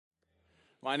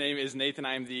My name is Nathan.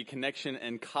 I am the Connection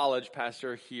and College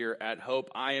pastor here at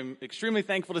Hope. I am extremely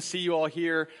thankful to see you all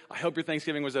here. I hope your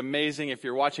Thanksgiving was amazing. If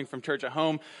you're watching from church at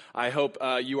home, I hope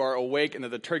you are awake and that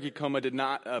the turkey coma did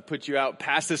not put you out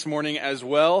past this morning as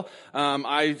well.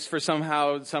 I, for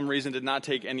some reason, did not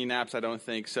take any naps, I don't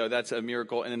think. So that's a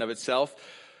miracle in and of itself.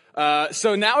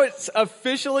 So now it's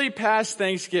officially past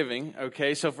Thanksgiving,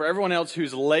 okay? So for everyone else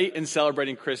who's late in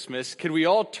celebrating Christmas, could we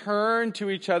all turn to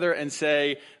each other and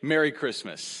say, Merry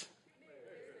Christmas?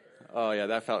 Oh yeah,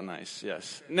 that felt nice,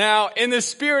 yes. Now, in the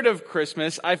spirit of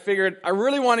Christmas, I figured I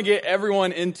really want to get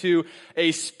everyone into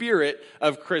a spirit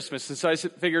of Christmas. And so I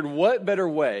figured what better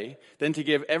way than to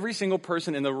give every single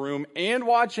person in the room and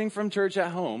watching from church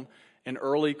at home an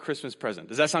early Christmas present.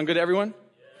 Does that sound good to everyone?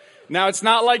 Now, it's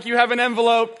not like you have an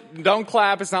envelope. Don't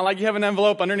clap. It's not like you have an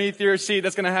envelope underneath your seat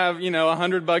that's going to have,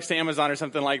 $100 to Amazon or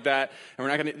something like that. And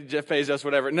we're not going to Jeff Bezos,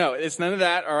 whatever. No, it's none of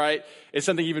that. All right. It's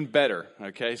something even better.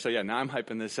 Okay. So yeah, now I'm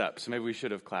hyping this up. So maybe we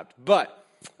should have clapped. But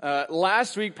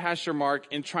last week, Pastor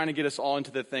Mark, in trying to get us all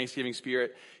into the Thanksgiving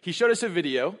spirit, he showed us a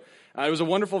video. It was a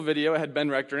wonderful video. It had Ben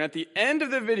Rector. And at the end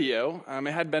of the video,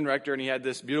 it had Ben Rector, and he had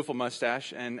this beautiful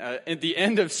mustache. And at the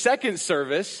end of second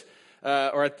service,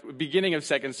 or at the beginning of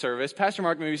second service, Pastor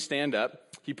Mark made me stand up.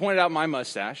 He pointed out my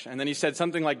mustache, and then he said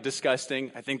something like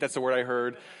disgusting. I think that's the word I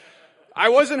heard. I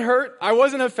wasn't hurt. I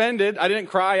wasn't offended. I didn't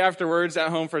cry afterwards at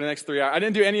home for the next 3 hours. I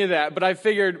didn't do any of that, but I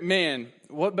figured, man,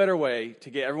 what better way to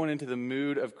get everyone into the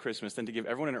mood of Christmas than to give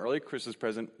everyone an early Christmas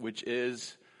present, which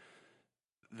is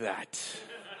that.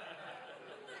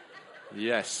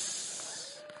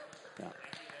 Yes.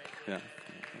 Yeah.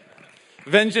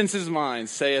 Vengeance is mine,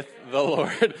 saith the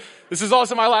Lord. This is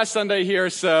also my last Sunday here,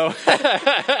 so.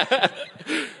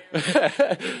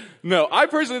 No, I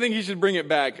personally think he should bring it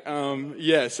back.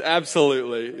 Yes,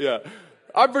 absolutely. Yeah.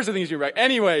 I personally think he should bring it back.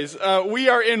 Anyways, we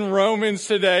are in Romans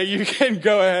today. You can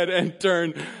go ahead and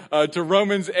turn to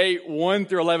Romans 8, 1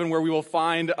 through 11, where we will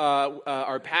find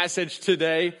our passage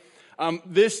today.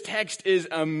 This text is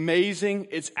amazing.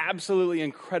 It's absolutely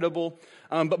incredible.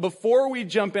 But before we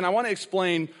jump in, I want to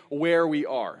explain where we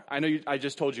are. I know I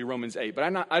just told you Romans 8,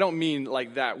 but I don't mean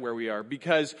like that where we are,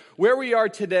 because where we are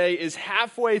today is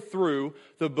halfway through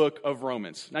the book of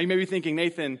Romans. Now you may be thinking,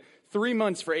 Nathan, 3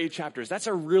 months for 8 chapters, that's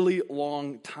a really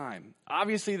long time.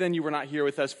 Obviously, then you were not here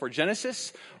with us for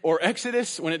Genesis or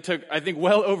Exodus when it took, I think,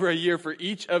 well over a year for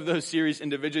each of those series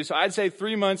individually. So I'd say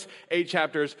 3 months, 8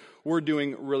 chapters, we're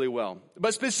doing really well.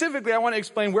 But specifically, I want to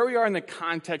explain where we are in the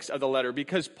context of the letter,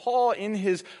 because Paul, in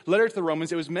his letter to the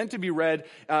Romans, it was meant to be read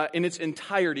in its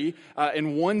entirety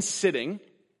in one sitting.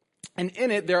 And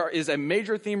in it, there is a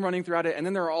major theme running throughout it, and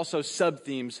then there are also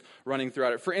sub-themes running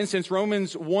throughout it. For instance,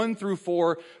 Romans 1 through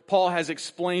 4, Paul has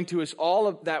explained to us all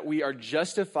of that we are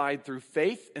justified through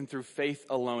faith and through faith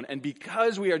alone. And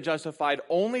because we are justified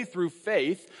only through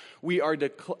faith,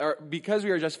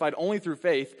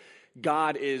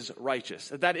 God is righteous.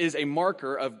 That is a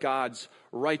marker of God's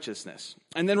righteousness.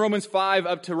 And then Romans 5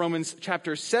 up to Romans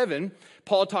chapter 7,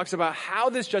 Paul talks about how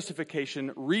this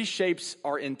justification reshapes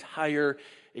our entire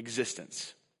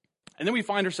existence. And then we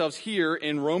find ourselves here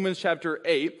in Romans chapter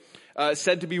 8,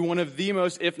 said to be one of the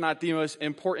most, if not the most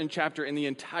important chapter in the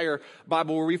entire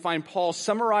Bible, where we find Paul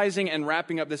summarizing and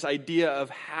wrapping up this idea of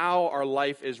how our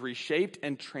life is reshaped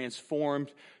and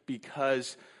transformed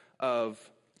because of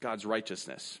God's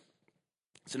righteousness.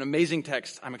 It's an amazing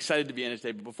text. I'm excited to be in it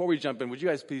today. But before we jump in, would you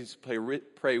guys please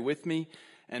pray with me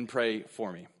and pray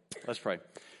for me? Let's pray.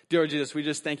 Dear Lord Jesus, we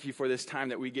just thank you for this time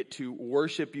that we get to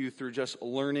worship you through just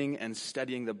learning and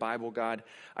studying the Bible, God.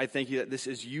 I thank you that this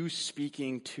is you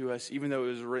speaking to us, even though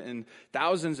it was written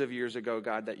thousands of years ago,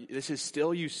 God, that this is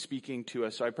still you speaking to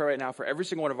us. So I pray right now for every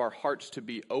single one of our hearts to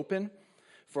be open,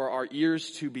 for our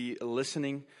ears to be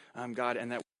listening, God,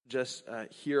 and that we just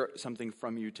hear something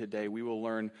from you today. We will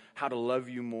learn how to love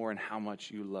you more and how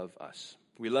much you love us.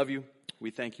 We love you.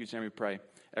 We thank you. And we pray.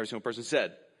 Every single person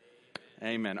said,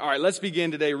 amen. All right, let's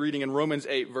begin today reading in Romans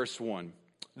 8, verse 1.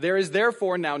 There is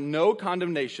therefore now no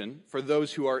condemnation for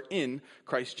those who are in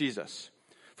Christ Jesus.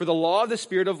 For the law of the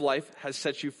Spirit of life has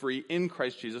set you free in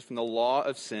Christ Jesus from the law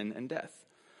of sin and death.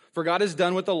 For God has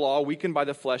done what the law, weakened by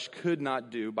the flesh, could not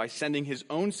do by sending his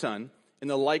own Son in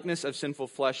the likeness of sinful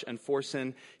flesh, and for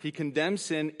sin. He condemned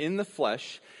sin in the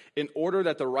flesh in order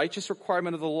that the righteous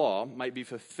requirement of the law might be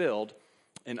fulfilled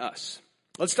in us.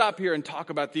 Let's stop here and talk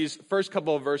about these first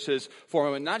couple of verses for a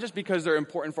moment, not just because they're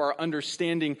important for our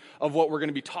understanding of what we're going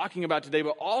to be talking about today,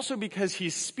 but also because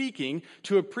he's speaking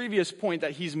to a previous point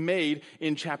that he's made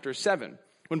in chapter 7.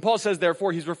 When Paul says,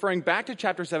 therefore, he's referring back to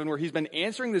chapter 7, where he's been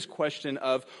answering this question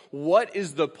of what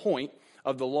is the point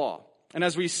of the law. And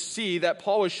as we see that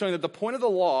Paul was showing that the point of the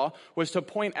law was to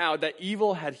point out that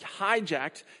evil had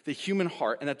hijacked the human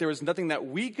heart and that there was nothing that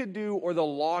we could do or the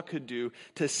law could do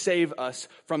to save us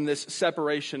from this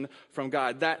separation from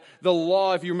God. That the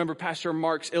law, if you remember Pastor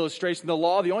Mark's illustration, the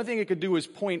law, the only thing it could do was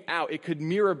point out, it could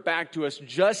mirror back to us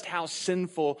just how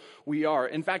sinful we are.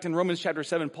 In fact, in Romans chapter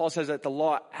 7, Paul says that the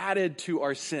law added to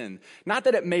our sin. Not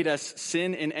that it made us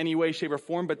sin in any way, shape, or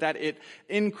form, but that it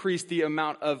increased the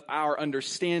amount of our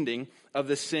understanding of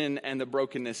the sin and the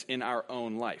brokenness in our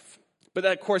own life. But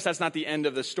of course, that's not the end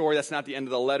of the story. That's not the end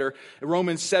of the letter. In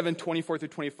Romans 7, 24 through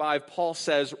 25, Paul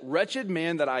says, "Wretched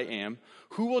man that I am,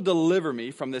 who will deliver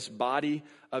me from this body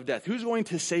of death?" Who's going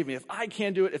to save me? If I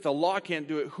can't do it, if the law can't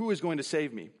do it, who is going to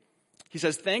save me? He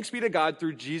says, "Thanks be to God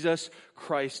through Jesus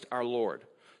Christ our Lord.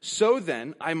 So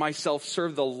then, I myself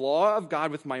serve the law of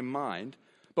God with my mind,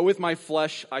 but with my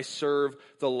flesh I serve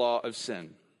the law of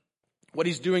sin." What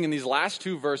he's doing in these last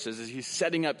two verses is he's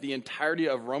setting up the entirety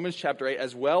of Romans chapter 8,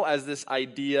 as well as this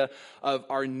idea of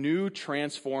our new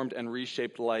transformed and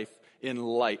reshaped life in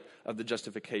light of the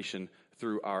justification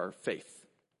through our faith.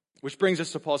 Which brings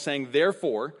us to Paul saying,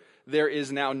 "Therefore, there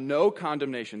is now no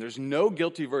condemnation." There's no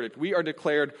guilty verdict. We are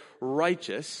declared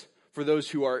righteous for those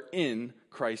who are in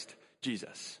Christ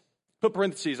Jesus. Put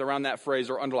parentheses around that phrase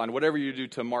or underline, whatever you do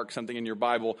to mark something in your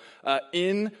Bible,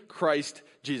 in Christ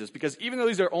Jesus. Because even though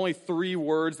these are only 3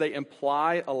 words, they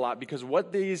imply a lot. Because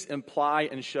what these imply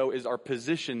and show is our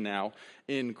position now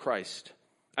in Christ.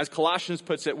 As Colossians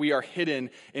puts it, we are hidden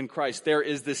in Christ. There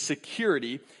is this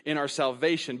security in our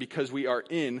salvation because we are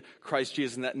in Christ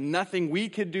Jesus. And that nothing we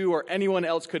could do or anyone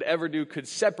else could ever do could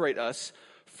separate us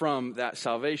from that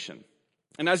salvation.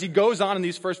 And as he goes on in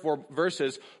these first 4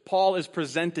 verses, Paul is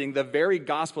presenting the very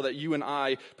gospel that you and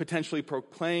I potentially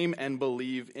proclaim and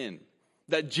believe in.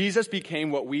 That Jesus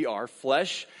became what we are,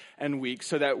 flesh and weak,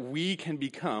 so that we can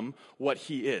become what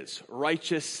he is,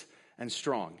 righteous and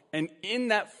strong. And in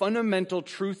that fundamental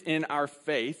truth in our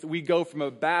faith, we go from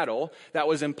a battle that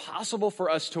was impossible for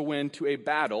us to win to a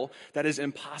battle that is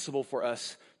impossible for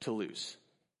us to lose.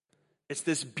 It's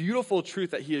this beautiful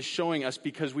truth that he is showing us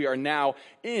because we are now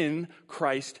in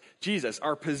Christ Jesus.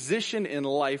 Our position in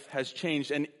life has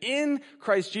changed. And in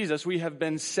Christ Jesus, we have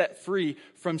been set free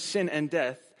from sin and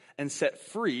death and set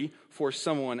free for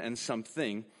someone and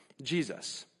something,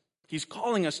 Jesus. He's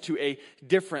calling us to a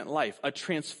different life, a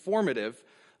transformative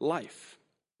life.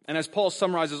 And as Paul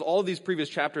summarizes all of these previous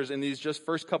chapters in these just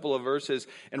first couple of verses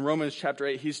in Romans chapter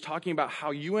 8, he's talking about how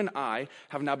you and I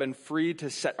have now been freed to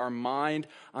set our mind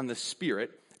on the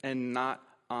Spirit and not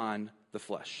on the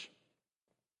flesh.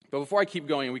 But before I keep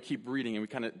going and we keep reading and we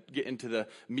kind of get into the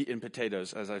meat and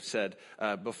potatoes, as I've said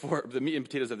before, the meat and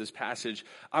potatoes of this passage,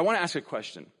 I want to ask a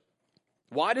question.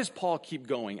 Why does Paul keep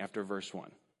going after verse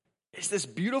 1? It's this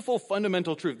beautiful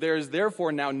fundamental truth. There is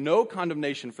therefore now no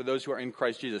condemnation for those who are in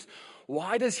Christ Jesus.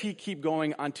 Why does he keep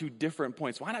going on to different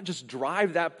points? Why not just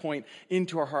drive that point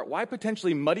into our heart? Why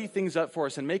potentially muddy things up for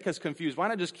us and make us confused? Why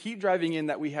not just keep driving in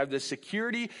that we have this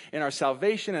security in our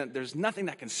salvation and there's nothing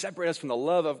that can separate us from the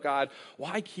love of God?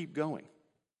 Why keep going?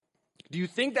 Do you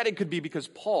think that it could be because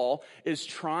Paul is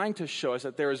trying to show us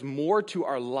that there is more to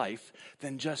our life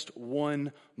than just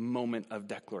one moment of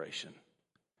declaration?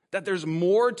 That there's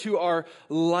more to our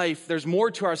life, there's more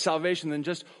to our salvation than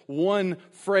just one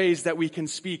phrase that we can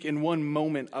speak in one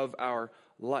moment of our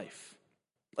life.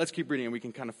 Let's keep reading and we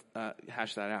can kind of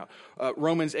hash that out.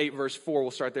 Romans 8 verse 4,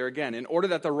 we'll start there again. "In order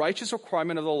that the righteous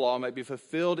requirement of the law might be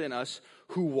fulfilled in us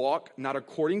who walk not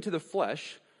according to the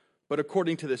flesh, but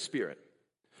according to the Spirit.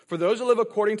 For those who live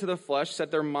according to the flesh set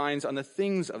their minds on the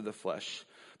things of the flesh.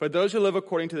 But those who live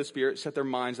according to the Spirit set their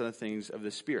minds on the things of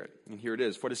the Spirit." And here it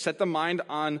is. "For to set the mind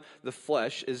on the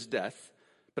flesh is death,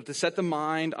 but to set the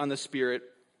mind on the Spirit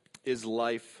is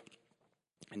life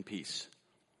and peace."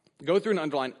 Go through and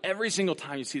underline every single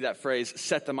time you see that phrase,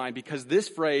 "set the mind," because this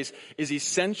phrase is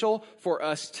essential for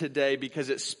us today because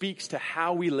it speaks to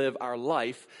how we live our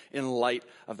life in light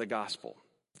of the gospel.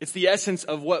 It's the essence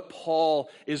of what Paul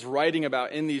is writing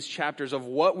about in these chapters of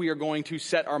what we are going to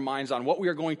set our minds on, what we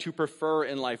are going to prefer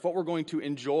in life, what we're going to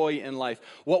enjoy in life,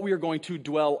 what we are going to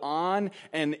dwell on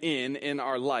and in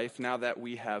our life now that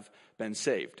we have been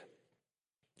saved.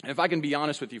 And if I can be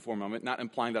honest with you for a moment, not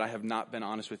implying that I have not been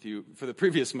honest with you for the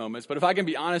previous moments, but if I can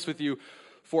be honest with you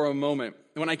for a moment,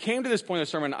 when I came to this point of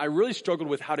the sermon, I really struggled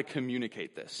with how to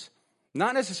communicate this.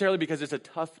 Not necessarily because it's a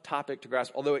tough topic to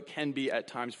grasp, although it can be at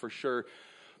times for sure,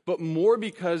 but more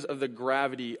because of the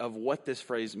gravity of what this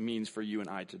phrase means for you and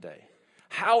I today.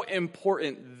 How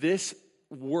important this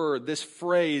word, this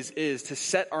phrase is to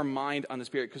set our mind on the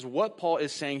Spirit. Because what Paul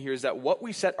is saying here is that what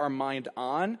we set our mind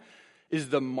on is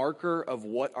the marker of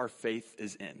what our faith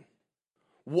is in.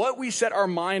 What we set our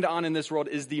mind on in this world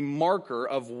is the marker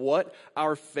of what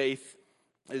our faith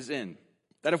is in.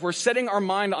 That if we're setting our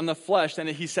mind on the flesh, then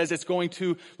he says it's going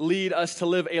to lead us to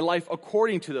live a life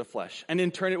according to the flesh. And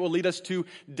in turn, it will lead us to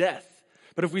death.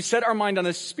 But if we set our mind on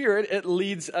the Spirit, it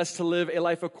leads us to live a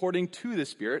life according to the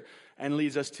Spirit and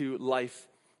leads us to life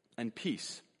and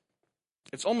peace.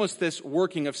 It's almost this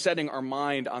working of setting our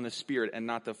mind on the Spirit and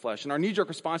not the flesh. And our knee-jerk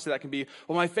response to that can be,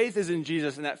 well, my faith is in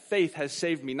Jesus, and that faith has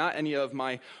saved me, not any of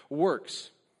my works.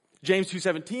 James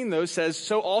 2:17, though, says,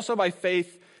 so also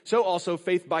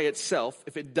faith by itself,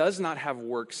 if it does not have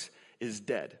works, is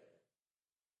dead.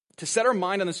 To set our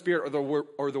mind on the Spirit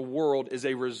or the world is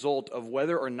a result of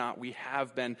whether or not we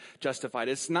have been justified.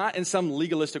 It's not in some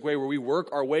legalistic way where we work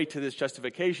our way to this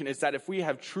justification. It's that if we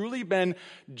have truly been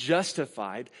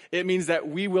justified, it means that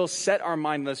we will set our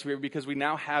mind on the Spirit because we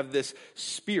now have this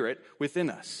Spirit within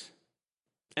us.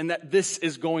 And that this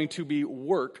is going to be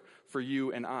work for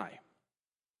you and I.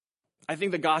 I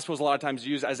think the gospel is a lot of times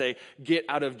used as a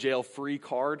get-out-of-jail-free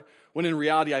card, when in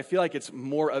reality I feel like it's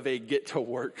more of a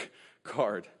get-to-work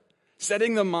card.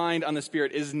 Setting the mind on the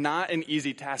Spirit is not an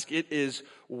easy task. It is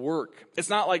work.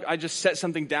 It's not like I just set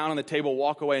something down on the table,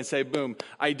 walk away and say, boom,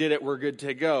 I did it, we're good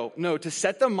to go. No, to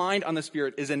set the mind on the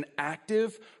Spirit is an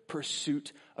active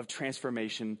pursuit of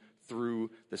transformation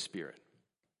through the Spirit.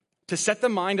 To set the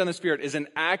mind on the Spirit is an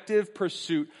active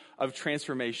pursuit of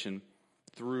transformation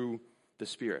through the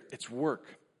Spirit. It's work.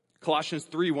 Colossians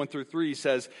 3:1-3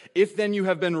 says, if then you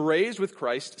have been raised with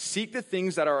Christ, seek the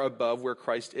things that are above where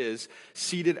Christ is,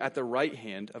 seated at the right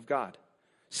hand of God.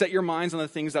 Set your minds on the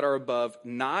things that are above,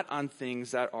 not on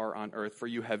things that are on earth, for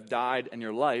you have died and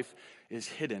your life is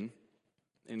hidden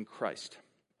in Christ.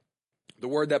 The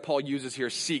word that Paul uses here,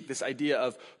 seek, this idea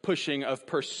of pushing, of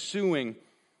pursuing,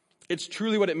 it's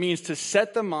truly what it means to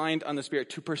set the mind on the Spirit,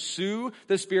 to pursue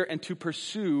the Spirit and to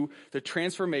pursue the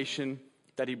transformation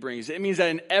that he brings. It means that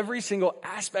in every single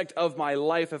aspect of my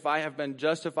life, if I have been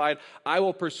justified, I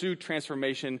will pursue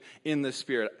transformation in the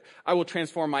Spirit. I will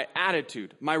transform my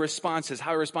attitude, my responses,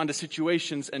 how I respond to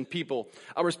situations and people.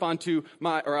 I'll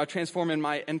transform in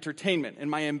my entertainment, in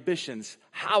my ambitions,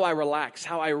 how I relax,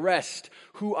 how I rest,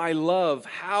 who I love,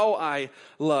 how I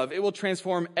love. It will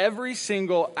transform every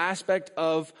single aspect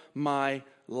of my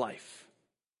life.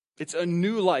 It's a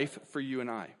new life for you and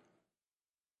I.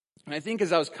 And I think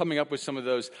as I was coming up with some of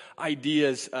those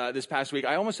ideas this past week,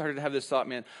 I almost started to have this thought,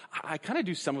 man, I kind of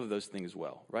do some of those things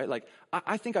well, right? Like,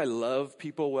 I think I love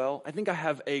people well. I think I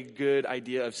have a good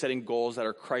idea of setting goals that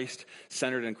are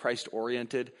Christ-centered and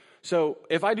Christ-oriented. So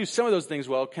if I do some of those things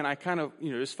well, can I kind of,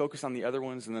 just focus on the other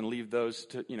ones and then leave those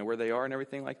to, where they are and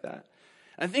everything like that?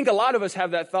 And I think a lot of us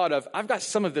have that thought of, I've got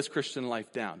some of this Christian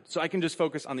life down, so I can just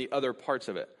focus on the other parts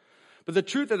of it. But the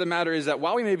truth of the matter is that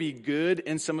while we may be good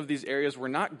in some of these areas, we're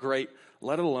not great,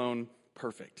 let alone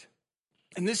perfect.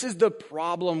 And this is the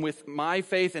problem with my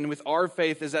faith and with our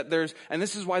faith, is that and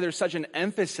this is why there's such an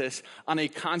emphasis on a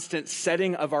constant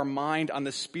setting of our mind on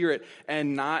the Spirit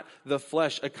and not the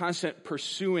flesh, a constant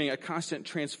pursuing, a constant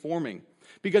transforming.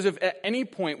 Because if at any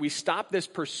point we stop this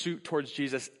pursuit towards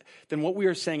Jesus, then what we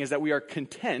are saying is that we are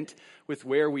content with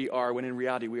where we are, when in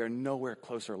reality we are nowhere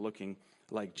closer looking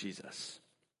like Jesus.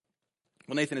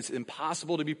 Well, Nathan, it's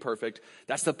impossible to be perfect.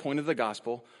 That's the point of the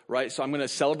gospel, right? So I'm going to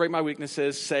celebrate my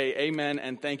weaknesses, say amen,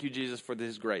 and thank you, Jesus, for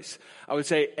this grace. I would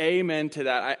say amen to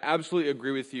that. I absolutely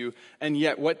agree with you. And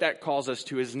yet what that calls us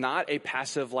to is not a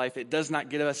passive life. It does not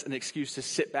give us an excuse to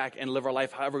sit back and live our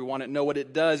life however we want it. No, what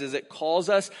it does is it calls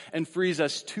us and frees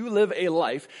us to live a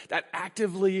life that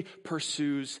actively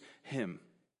pursues Him.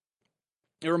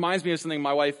 It reminds me of something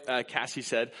my wife, Cassie,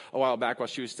 said a while back while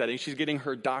she was studying. She's getting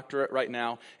her doctorate right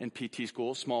now in PT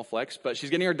school, small flex, but she's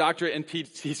getting her doctorate in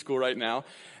PT school right now.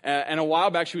 And a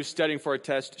while back, she was studying for a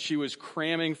test. She was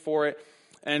cramming for it.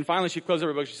 And finally, she closed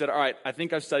her book. She said, all right, I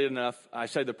think I've studied enough. I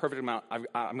studied the perfect amount.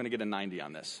 I'm going to get a 90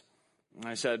 on this. And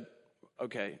I said,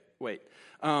 okay, wait.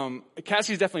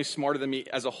 Cassie's definitely smarter than me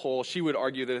as a whole. She would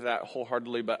argue that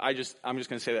wholeheartedly, but I'm just going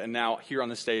to say that now here on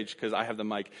the stage because I have the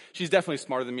mic. She's definitely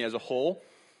smarter than me as a whole.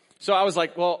 So I was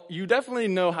like, well, you definitely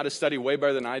know how to study way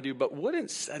better than I do, but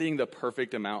wouldn't studying the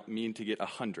perfect amount mean to get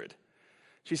 100?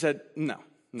 She said, no.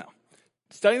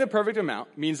 Studying the perfect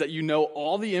amount means that you know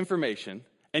all the information,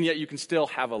 and yet you can still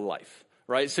have a life,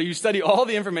 right? So you study all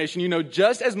the information, you know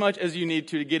just as much as you need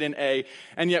to get an A,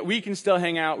 and yet we can still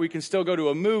hang out, we can still go to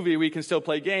a movie, we can still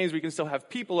play games, we can still have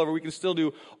people over, we can still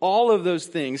do all of those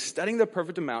things. Studying the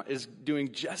perfect amount is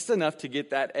doing just enough to get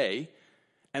that A,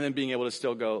 and then being able to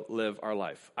still go live our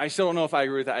life. I still don't know if I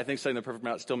agree with that. I think studying the perfect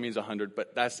amount still means 100,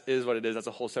 but that is what it is. That's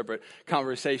a whole separate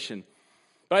conversation.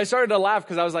 But I started to laugh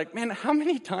because I was like, man, how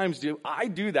many times do I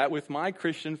do that with my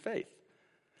Christian faith?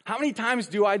 How many times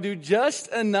do I do just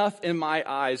enough in my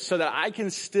eyes so that I can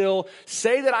still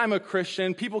say that I'm a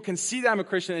Christian, people can see that I'm a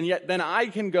Christian, and yet then I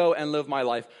can go and live my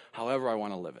life however I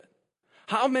want to live it?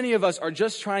 How many of us are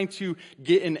just trying to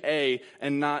get an A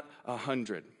and not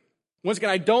 100? Once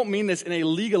again, I don't mean this in a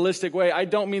legalistic way. I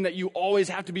don't mean that you always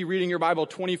have to be reading your Bible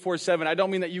 24/7. I don't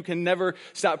mean that you can never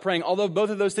stop praying, although both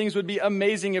of those things would be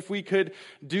amazing if we could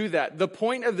do that. The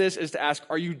point of this is to ask,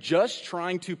 are you just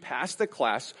trying to pass the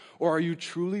class, or are you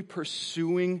truly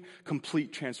pursuing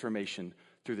complete transformation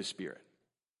through the Spirit?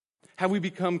 Have we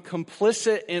become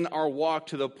complicit in our walk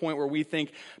to the point where we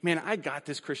think, man, I got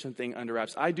this Christian thing under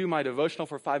wraps. I do my devotional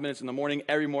for 5 minutes in the morning,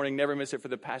 every morning, never miss it for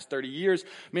the past 30 years.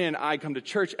 Man, I come to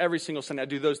church every single Sunday. I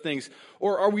do those things.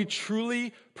 Or are we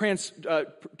truly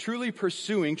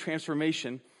pursuing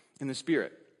transformation in the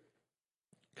Spirit?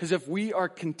 Because if we are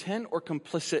content or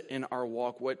complicit in our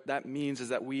walk, what that means is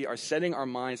that we are setting our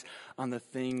minds on the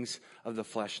things of the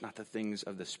flesh, not the things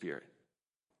of the Spirit.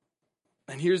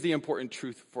 And here's the important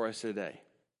truth for us today.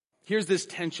 Here's this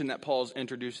tension that Paul's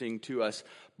introducing to us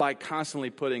by constantly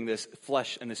putting this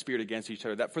flesh and the Spirit against each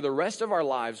other. That for the rest of our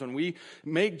lives, when we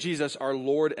make Jesus our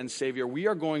Lord and Savior, we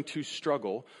are going to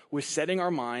struggle with setting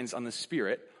our minds on the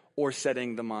Spirit or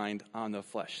setting the mind on the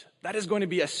flesh. That is going to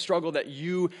be a struggle that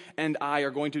you and I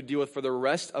are going to deal with for the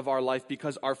rest of our life,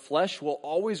 because our flesh will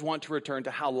always want to return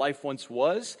to how life once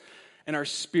was, and our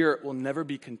spirit will never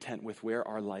be content with where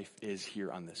our life is here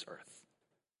on this earth.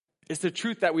 It's the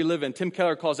truth that we live in. Tim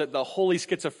Keller calls it the holy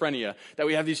schizophrenia, that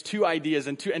we have these two ideas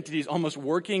and two entities almost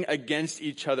working against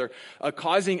each other,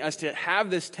 causing us to have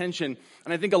this tension.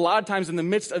 And I think a lot of times in the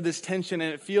midst of this tension,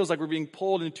 and it feels like we're being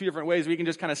pulled in two different ways, we can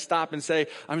just kind of stop and say,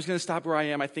 I'm just going to stop where I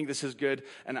am. I think this is good,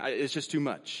 and it's just too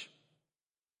much.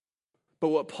 But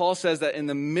what Paul says, that in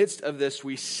the midst of this,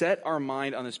 we set our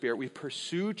mind on the Spirit. We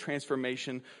pursue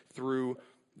transformation through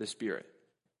the Spirit.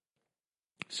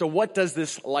 So what does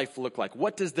this life look like?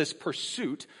 What does this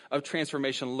pursuit of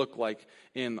transformation look like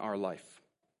in our life?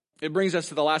 It brings us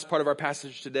to the last part of our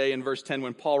passage today in verse 10,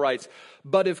 when Paul writes,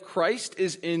 "But if Christ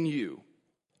is in you,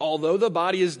 although the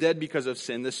body is dead because of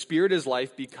sin, the Spirit is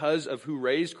life because of who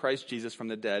raised Christ Jesus from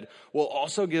the dead, will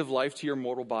also give life to your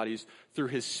mortal bodies through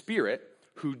his Spirit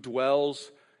who dwells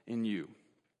in you."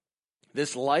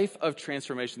 This life of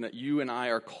transformation that you and I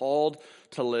are called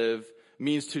to live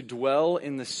means to dwell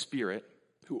in the Spirit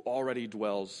who already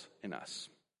dwells in us.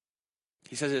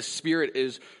 He says his Spirit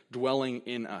is dwelling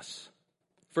in us.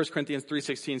 1 Corinthians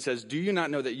 3:16 says, "Do you not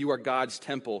know that you are God's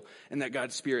temple and that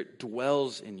God's Spirit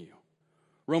dwells in you?"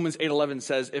 Romans 8:11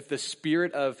 says, "If the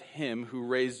Spirit of him who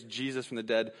raised Jesus from the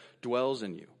dead dwells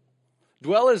in you."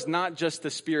 Dwell is not just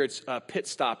the Spirit's pit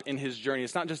stop in his journey.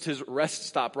 It's not just his rest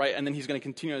stop, right? And then he's going to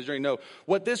continue on his journey. No,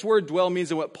 what this word dwell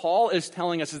means, and what Paul is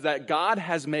telling us, is that God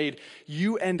has made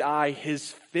you and I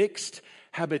his fixed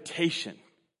habitation.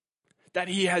 That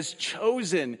he has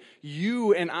chosen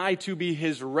you and I to be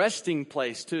his resting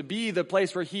place, to be the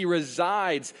place where he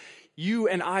resides. You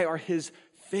and I are his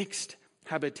fixed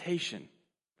habitation.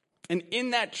 And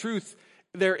in that truth,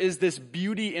 there is this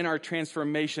beauty in our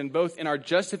transformation, both in our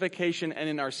justification and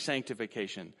in our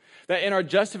sanctification. That in our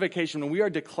justification, when we are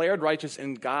declared righteous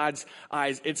in God's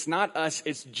eyes, it's not us,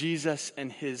 it's Jesus and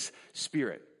his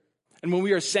Spirit. And when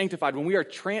we are sanctified, when we are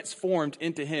transformed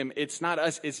into him, it's not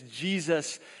us, it's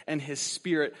Jesus and his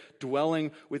Spirit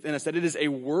dwelling within us. That it is a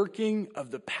working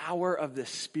of the power of the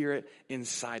Spirit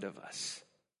inside of us.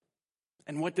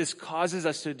 And what this causes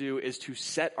us to do is to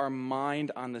set our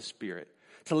mind on the Spirit,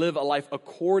 to live a life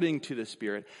according to the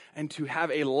Spirit, and to have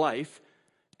a life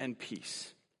and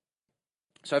peace.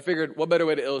 So I figured, what better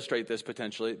way to illustrate this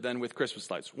potentially than with Christmas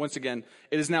lights? Once again,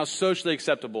 it is now socially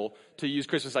acceptable to use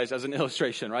Christmas lights as an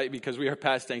illustration, right? Because we are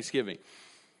past Thanksgiving.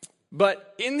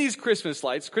 But in these Christmas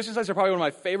lights are probably one of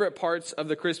my favorite parts of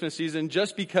the Christmas season,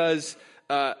 just because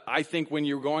I think when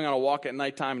you're going on a walk at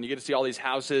nighttime and you get to see all these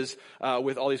houses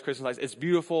with all these Christmas lights, it's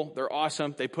beautiful. They're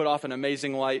awesome. They put off an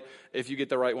amazing light if you get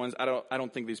the right ones. I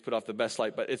don't think these put off the best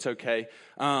light, but it's okay.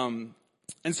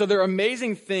 And so they're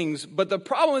amazing things, but the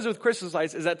problem is with Christmas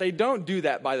lights is that they don't do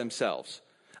that by themselves.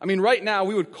 I mean, right now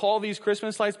we would call these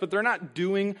Christmas lights, but they're not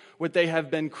doing what they have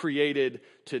been created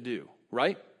to do,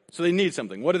 right? So they need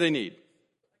something. What do they need?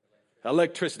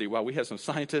 Electricity. Wow, we have some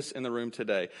scientists in the room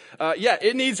today.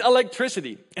 It needs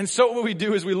electricity. And so what we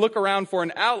do is we look around for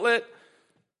an outlet.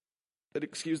 But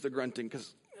excuse the grunting,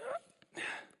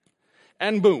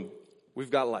 and boom,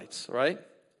 we've got lights, right?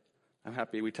 I'm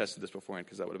happy we tested this beforehand,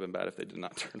 because that would have been bad if they did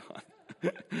not turn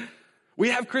on. We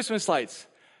have Christmas lights.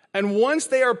 And once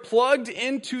they are plugged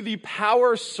into the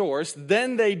power source,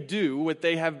 then they do what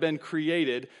they have been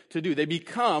created to do. They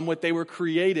become what they were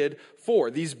created for.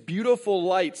 These beautiful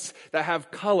lights that have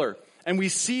color. And we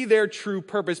see their true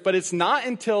purpose, but it's not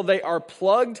until they are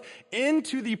plugged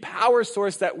into the power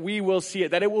source that we will see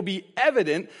it, that it will be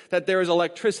evident that there is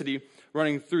electricity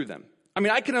running through them. I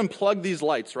mean, I can unplug these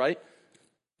lights, right?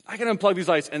 I can unplug these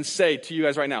lights and say to you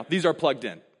guys right now, these are plugged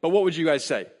in. But what would you guys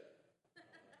say?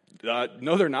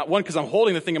 No, they're not. One, because I'm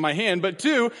holding the thing in my hand, but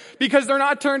two, because they're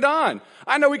not turned on.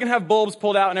 I know we can have bulbs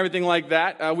pulled out and everything like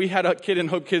that. We had a kid in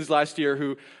Hope Kids last year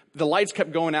who the lights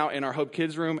kept going out in our Hope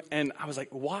Kids room, and I was like,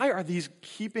 why are these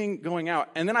keeping going out?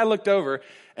 And then I looked over,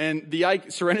 and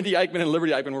Serenity Eichmann and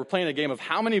Liberty Eichmann were playing a game of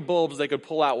how many bulbs they could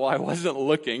pull out while I wasn't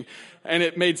looking, and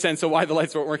it made sense of why the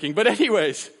lights weren't working. But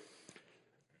anyways,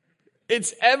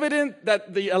 it's evident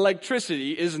that the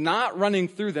electricity is not running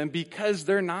through them because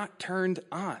they're not turned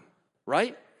on,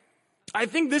 right? I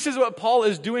think this is what Paul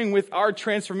is doing with our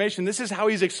transformation. This is how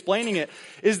he's explaining it,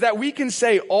 is that we can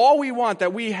say all we want,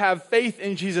 that we have faith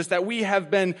in Jesus, that we have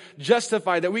been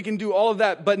justified, that we can do all of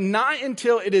that, but not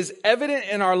until it is evident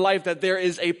in our life that there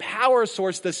is a power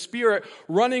source, the Spirit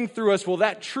running through us, will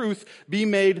that truth be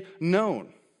made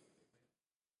known.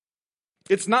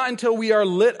 It's not until we are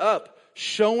lit up,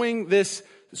 showing this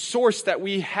source that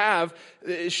we have,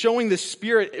 showing the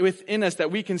Spirit within us,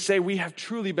 that we can say we have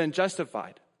truly been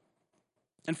justified.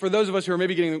 And for those of us who are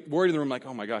maybe getting worried in the room, like,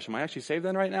 oh my gosh, am I actually saved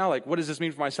then right now? Like, what does this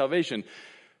mean for my salvation?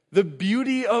 The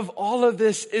beauty of all of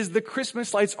this is the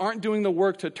Christmas lights aren't doing the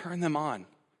work to turn them on.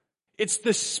 It's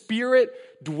the Spirit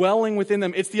dwelling within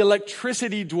them. It's the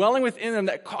electricity dwelling within them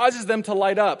that causes them to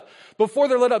light up. Before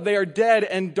they're lit up, they are dead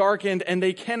and darkened, and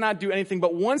they cannot do anything.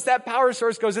 But once that power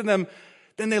source goes in them,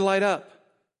 then they light up.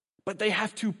 But they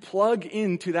have to plug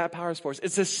into that power source.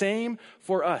 It's the same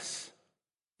for us.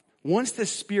 Once the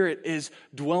Spirit is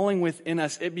dwelling within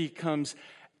us, it becomes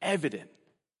evident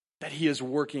that He is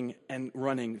working and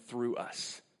running through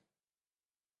us.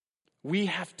 We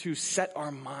have to set our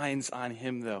minds on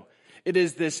Him, though. It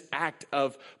is this act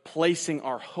of placing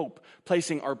our hope,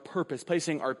 placing our purpose,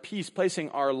 placing our peace, placing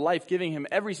our life, giving Him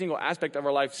every single aspect of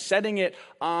our life, setting it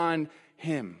on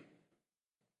Him.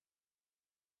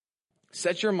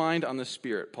 Set your mind on the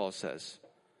Spirit, Paul says,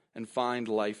 and find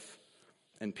life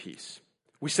and peace.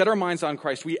 We set our minds on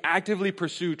Christ. We actively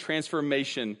pursue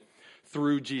transformation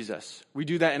through Jesus. We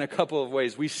do that in a couple of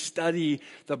ways. We study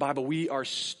the Bible. We are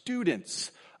students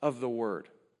of the Word.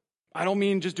 I don't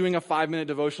mean just doing a 5-minute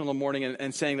devotional in the morning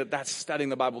and saying that that's studying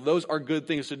the Bible. Those are good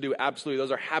things to do, absolutely.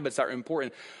 Those are habits that are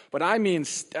important. But I mean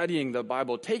studying the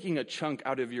Bible, taking a chunk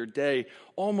out of your day,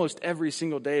 almost every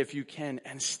single day if you can,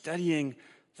 and studying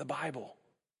the Bible.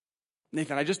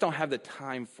 Nathan, I just don't have the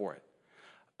time for it.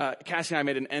 Cassie and I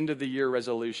made an end-of-the-year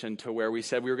resolution to where we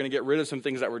said we were going to get rid of some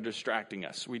things that were distracting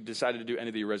us. We decided to do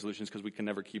end-of-the-year resolutions because we can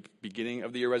never keep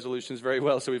beginning-of-the-year resolutions very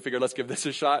well, so we figured let's give this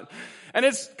a shot. And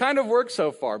it's kind of worked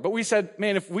so far. But we said,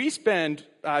 man, if we spend,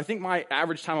 I think my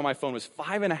average time on my phone was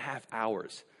 5.5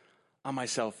 hours on my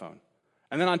cell phone.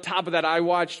 And then on top of that, I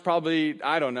watched probably,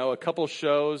 I don't know, a couple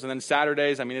shows. And then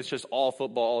Saturdays, I mean, it's just all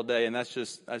football all day. And that's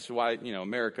why,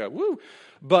 America, woo.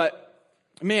 But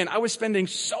man, I was spending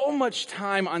so much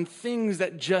time on things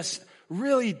that just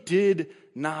really did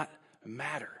not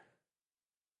matter.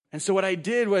 And so what I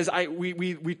did was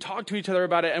we talked to each other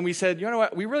about it, and we said, you know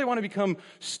what, we really want to become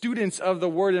students of the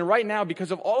Word. And right now,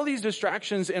 because of all these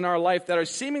distractions in our life that are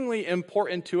seemingly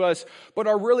important to us, but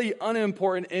are really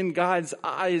unimportant in God's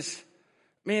eyes,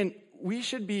 man, we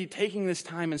should be taking this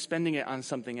time and spending it on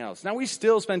something else. Now, we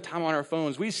still spend time on our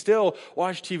phones. We still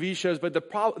watch TV shows. But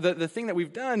the thing that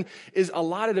we've done is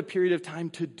allotted a period of time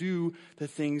to do the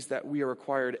things that we are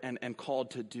required and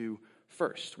called to do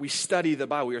first. We study the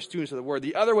Bible. We are students of the Word.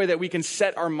 The other way that we can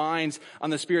set our minds on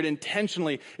the Spirit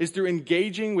intentionally is through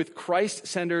engaging with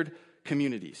Christ-centered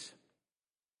communities.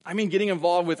 I mean, getting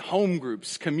involved with home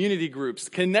groups, community groups,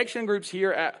 connection groups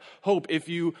here at Hope. If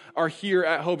you are here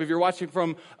at Hope, if you're watching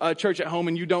from church at home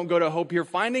and you don't go to Hope here,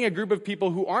 finding a group of people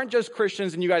who aren't just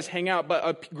Christians and you guys hang out, but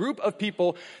a group of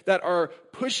people that are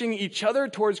pushing each other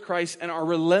towards Christ and are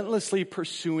relentlessly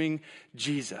pursuing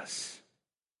Jesus.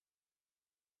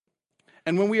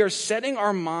 And when we are setting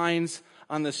our minds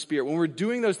on the Spirit, when we're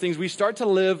doing those things, we start to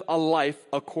live a life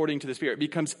according to the Spirit. It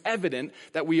becomes evident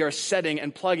that we are setting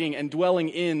and plugging and dwelling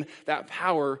in that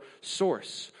power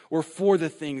source. We're for the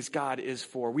things God is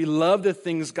for. We love the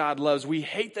things God loves. We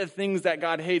hate the things that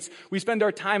God hates. We spend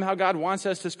our time how God wants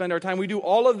us to spend our time. We do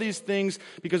all of these things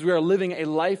because we are living a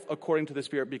life according to the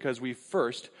Spirit, because we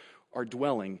first are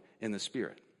dwelling in the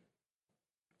Spirit.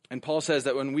 And Paul says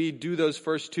that when we do those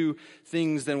first two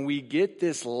things, then we get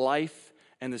this life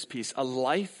and this peace. A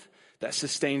life that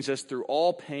sustains us through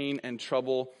all pain and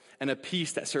trouble, and a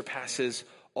peace that surpasses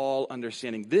all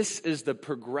understanding. This is the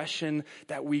progression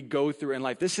that we go through in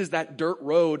life. This is that dirt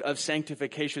road of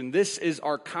sanctification. This is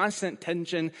our constant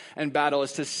tension and battle,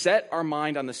 is to set our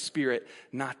mind on the Spirit,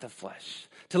 not the flesh.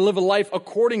 To live a life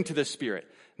according to the Spirit,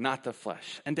 not the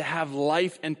flesh. And to have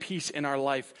life and peace in our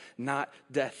life, not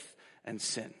death and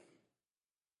sin.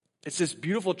 It's this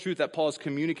beautiful truth that Paul is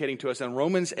communicating to us in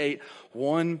Romans 8,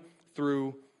 1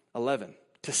 through 11.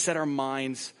 To set our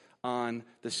minds on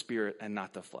the Spirit and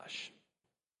not the flesh.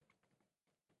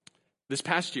 This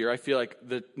past year, I feel like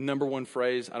the number one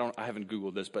phrase, I haven't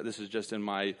Googled this, but this is just in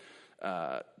my,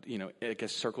 I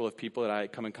guess circle of people that I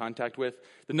come in contact with.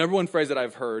 The number one phrase that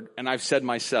I've heard, and I've said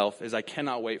myself, is I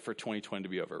cannot wait for 2020 to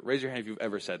be over. Raise your hand if you've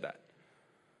ever said that.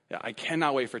 Yeah, I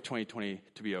cannot wait for 2020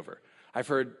 to be over. I've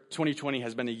heard 2020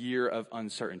 has been a year of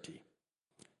uncertainty.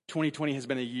 2020 has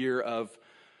been a year of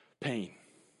pain.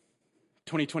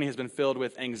 2020 has been filled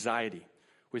with anxiety,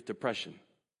 with depression.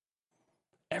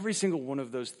 Every single one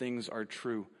of those things are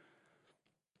true.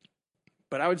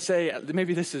 But I would say,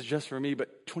 maybe this is just for me,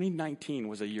 but 2019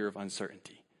 was a year of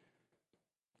uncertainty.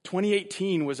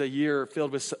 2018 was a year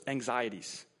filled with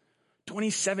anxieties.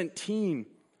 2017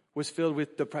 was filled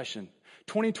with depression.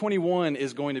 2021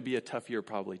 is going to be a tough year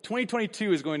probably.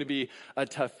 2022 is going to be a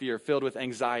tough year filled with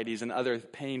anxieties and other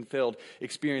pain-filled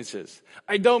experiences.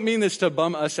 I don't mean this to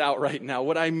bum us out right now.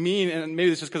 What I mean, and maybe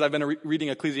this is because I've been reading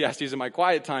Ecclesiastes in my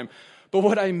quiet time, but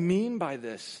what I mean by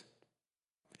this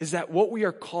is that what we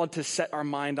are called to set our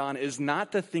mind on is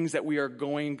not the things that we are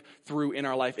going through in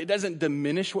our life. It doesn't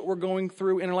diminish what we're going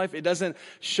through in our life. It doesn't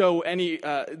show any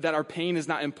that our pain is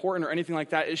not important or anything like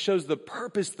that. It shows the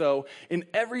purpose, though, in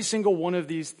every single one of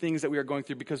these things that we are going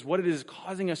through, because what it is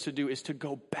causing us to do is to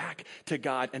go back to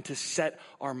God and to set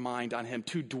our mind on Him,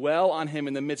 to dwell on Him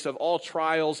in the midst of all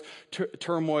trials,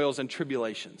 turmoils, and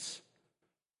tribulations.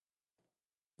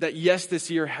 That yes,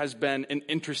 this year has been an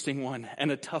interesting one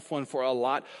and a tough one for a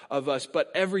lot of us,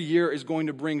 but every year is going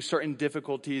to bring certain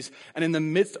difficulties. And in the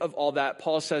midst of all that,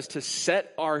 Paul says to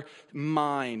set our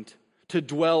mind to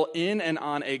dwell in and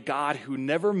on a God who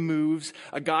never moves,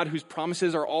 a God whose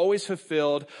promises are always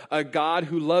fulfilled, a God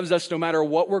who loves us no matter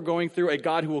what we're going through, a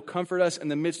God who will comfort us in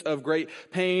the midst of great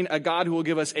pain, a God who will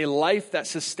give us a life that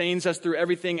sustains us through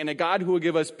everything, and a God who will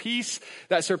give us peace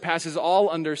that surpasses all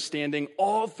understanding,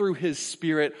 all through His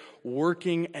Spirit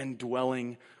working and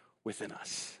dwelling within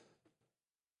us.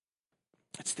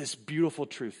 It's this beautiful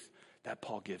truth that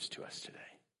Paul gives to us today.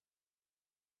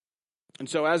 And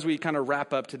so as we kind of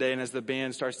wrap up today and as the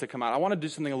band starts to come out, I want to do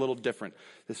something a little different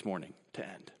this morning to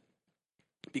end.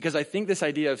 Because I think this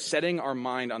idea of setting our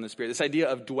mind on the Spirit, this idea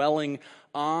of dwelling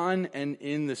on and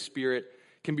in the Spirit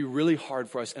can be really hard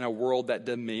for us in a world that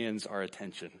demands our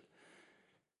attention.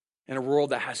 In a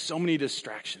world that has so many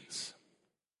distractions.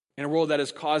 In a world that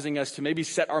is causing us to maybe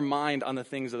set our mind on the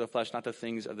things of the flesh, not the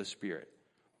things of the Spirit.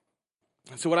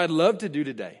 And so what I'd love to do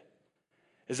today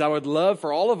is I would love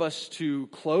for all of us to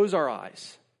close our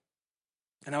eyes.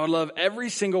 And I would love every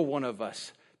single one of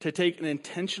us to take an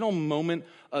intentional moment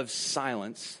of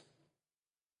silence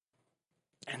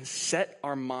and set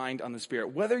our mind on the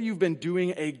Spirit. Whether you've been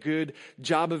doing a good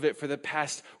job of it for the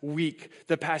past week,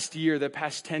 the past year, the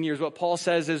past 10 years, what Paul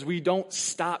says is we don't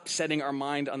stop setting our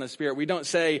mind on the Spirit. We don't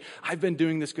say, I've been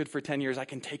doing this good for 10 years, I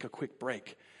can take a quick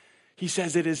break. He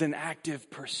says it is an active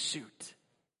pursuit.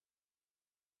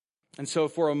 And so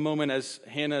for a moment, as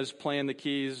Hannah's playing the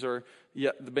keys or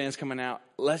the band's coming out,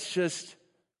 let's just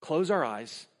close our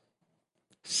eyes,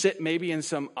 sit maybe in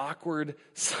some awkward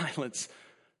silence,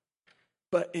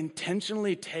 but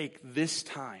intentionally take this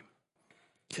time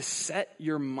to set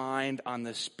your mind on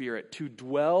the Spirit, to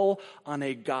dwell on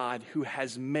a God who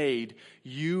has made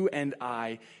you and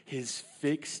I His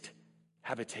fixed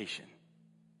habitation.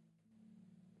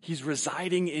 He's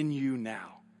residing in you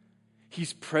now.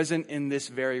 He's present in this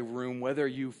very room. Whether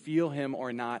you feel Him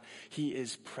or not, He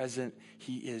is present,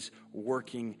 He is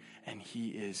working, and He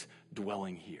is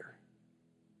dwelling here.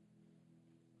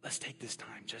 Let's take this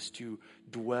time just to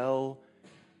dwell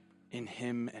in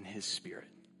Him and His Spirit.